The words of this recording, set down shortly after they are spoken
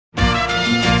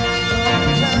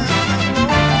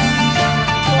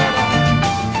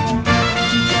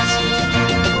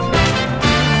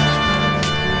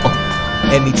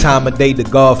Any time of day, the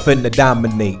God finna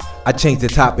dominate. I change the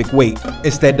topic, wait.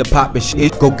 Instead of popping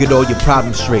shit, go get all your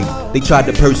problems straight. They tried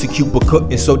to persecute but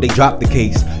couldn't, so they dropped the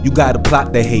case. You gotta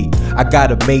plot the hate. I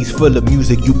got a maze full of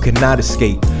music you cannot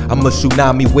escape. I'm a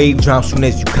tsunami wave, drown soon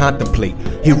as you contemplate.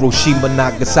 Hiroshima,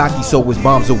 Nagasaki, so it's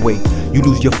bombs away. You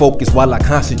lose your focus while I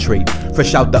concentrate.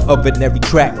 Fresh out the oven, every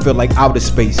track feel like outer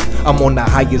space. I'm on the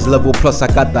highest level, plus I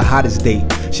got the hottest date.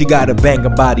 She got a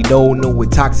banging body, no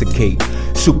intoxicate.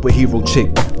 Superhero chick,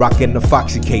 rockin' the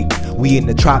foxy cape. We in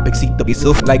the tropics, eat the beef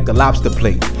like a lobster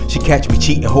plate. She catch me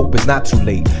cheating, hope it's not too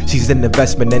late. She's an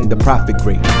investment in the profit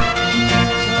grade.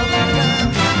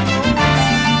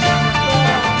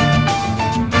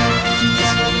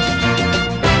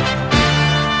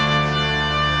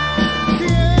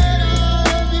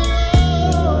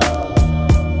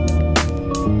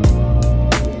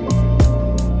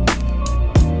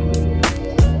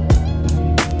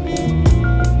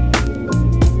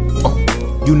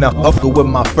 You not fuckin' with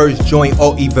my first joint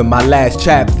or even my last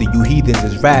chapter. You heathens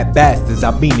is rap bastards.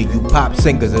 I mean it, you pop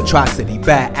singers, atrocity,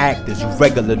 bad actors. You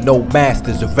regular, no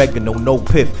masters, oregano, no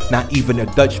piff. Not even a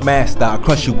Dutch master. I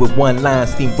crush you with one line,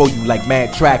 steamroll you like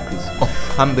mad tractors.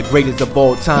 I'm the greatest of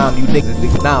all time. You niggas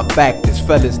is non-factors.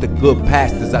 Fellas, the good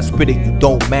pastors. I spit it, you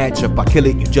don't match up. I kill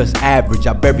it, you just average.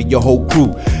 I bury your whole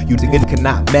crew. You niggas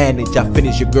cannot manage. I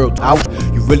finish your girl out.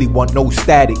 You really want no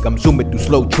static. I'm zooming through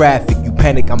slow traffic. You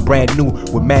panic, I'm brand new.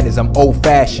 With manners, I'm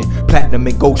old-fashioned. Platinum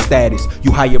and gold status.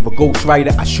 You hire a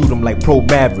ghostwriter, I shoot him like pro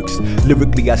Mavericks.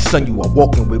 Lyrically, I son you. I'm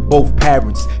walking with both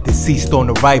parents. Deceased on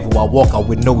arrival, I walk out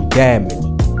with no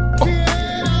damage.